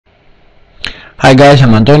Hi guys,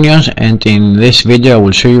 I'm Antonios, and in this video I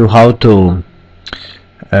will show you how to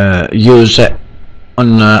use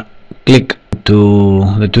on click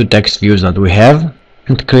to the two text views that we have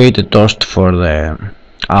and create a toast for the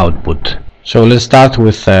output. So let's start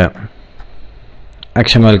with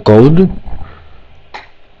XML code.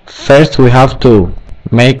 First we have to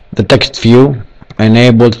make the text view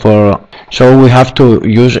enabled so we have to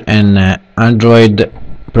use an Android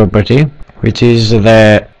property, which is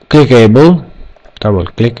the clickable. Double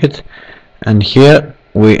click it, and here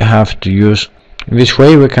we have to use this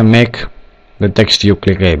way. We can make the text view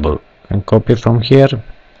clickable and copy from here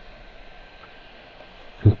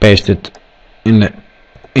and paste it in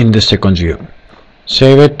the second view.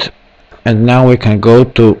 Save it, and now we can go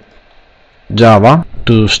to Java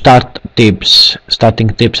to starting tips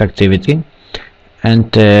activity,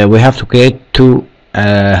 and we have to create two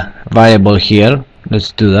variables here.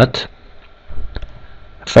 Let's do that.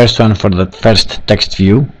 First one for the first text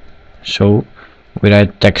view, so we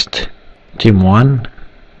write text team1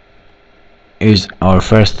 is our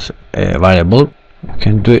first variable. We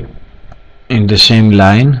can do it in the same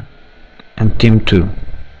line, and team2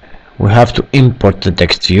 we have to import the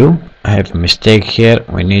text view. I have a mistake here,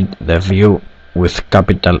 we need the view with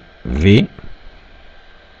capital V,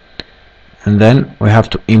 and then we have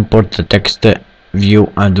to import the text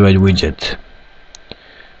view Android widget.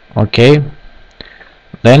 Okay,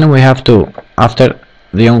 then we have to, after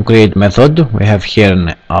the onCreate method, we have here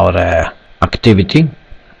in our activity,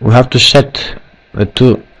 we have to set the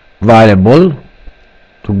two variable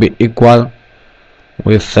to be equal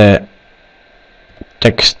with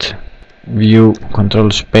text view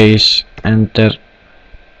control space enter,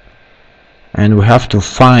 and we have to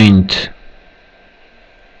find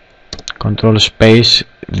control space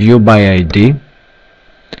view by ID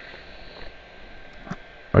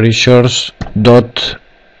resource dot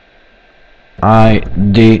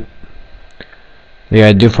ID, the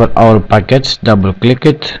ID for our package. Double click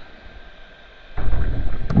it,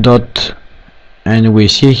 dot, and we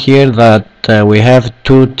see here that we have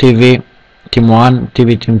two TV team1,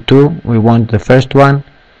 TV team2. We want the first one,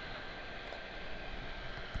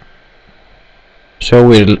 so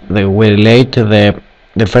we relate the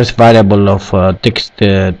first variable of text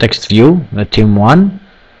view, the team1,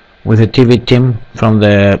 with the TV team from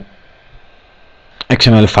the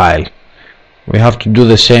XML file. We have to do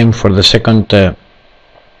the same for the second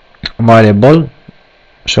variable,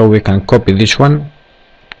 so we can copy this one,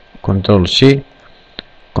 Control C,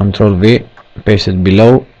 Control V, paste it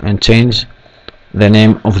below, and change the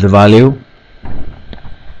name of the value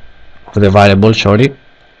of the variable, sorry,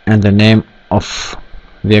 and the name of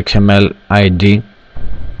the XML ID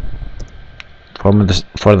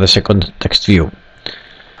for the second text view.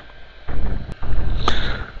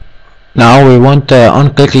 Now we want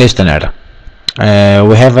onclicklistener.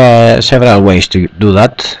 We have several ways to do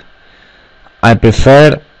that. I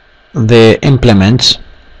prefer the implements,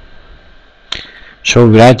 so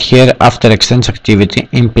we write here after extends activity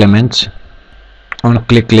implements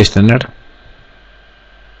onclicklistener,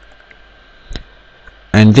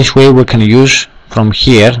 and this way we can use from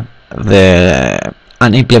here the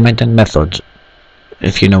unimplemented methods.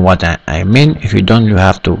 If you know what I mean. If you don't, you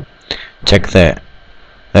have to check the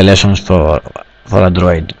lessons for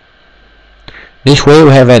Android. This way we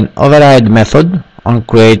have an override method on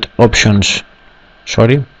create options,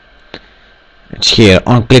 sorry, it's here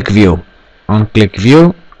on click view, and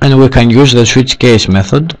we can use the switch case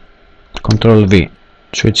method, Control V,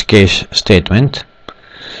 switch case statement,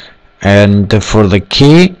 and for the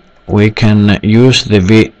key we can use the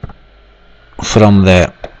V from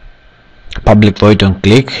the public void on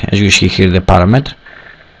click, as you see here the parameter,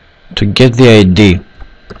 to get the ID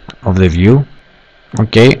of the view.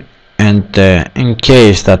 Okay, and in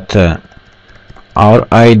case that our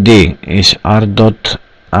ID is r.id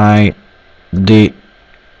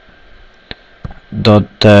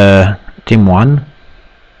team1,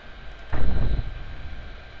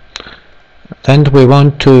 then we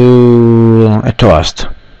want to a toast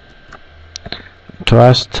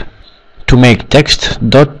to make text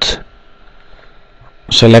dot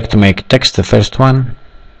select make text, the first one,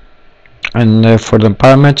 and for the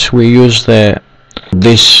parameters we use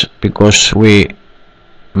this because we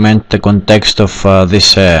meant the context of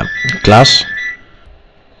this class.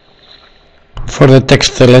 For the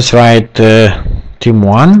text, let's write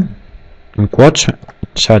team1 in quotes,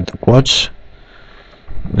 inside the quotes.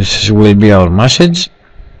 This will be our message,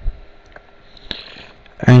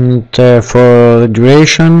 and for the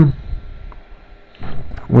duration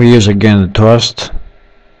we use again the toast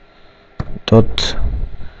dot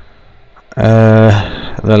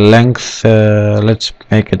the length, let's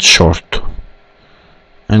make it short,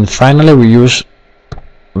 And finally we use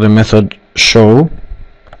the method show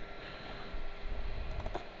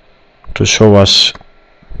to show us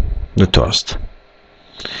the toast.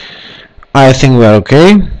 I think we are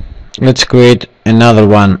okay. Let's create another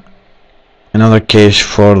one, another case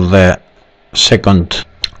for the second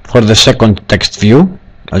text view.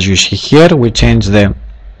 As you see here, we change the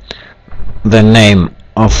name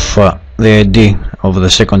of the ID of the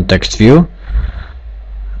second text view.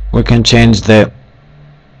 We can change the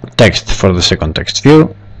text for the second text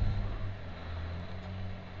view,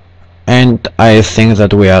 and I think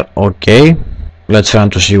that we are okay. Let's run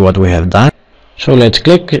to see what we have done. So let's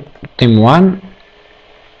click team 1.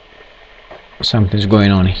 Something's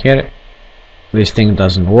going on here. This thing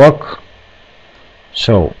doesn't work.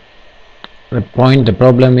 So the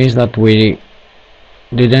problem is that we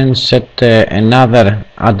didn't set another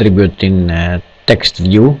attribute in text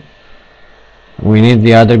view. We need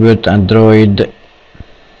the attribute Android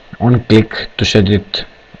on click to set it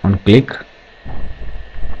on click.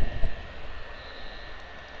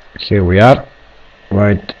 Here we are,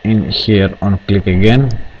 right in here on click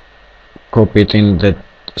again, copy it in the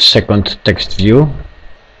second text view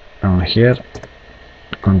down here,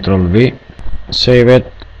 Control V, save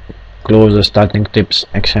it, close the starting tips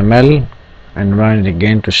XML and run it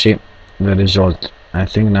again to see the result. I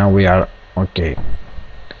think now we are okay.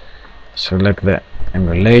 Select the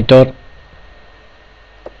emulator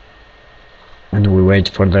and we wait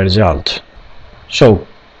for the result. So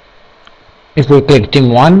if we click team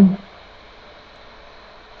 1,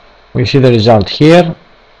 we see the result here.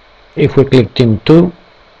 If we click team 2,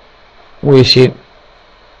 we see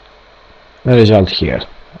the result here.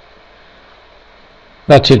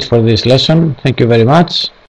 That's it for this lesson. Thank you very much.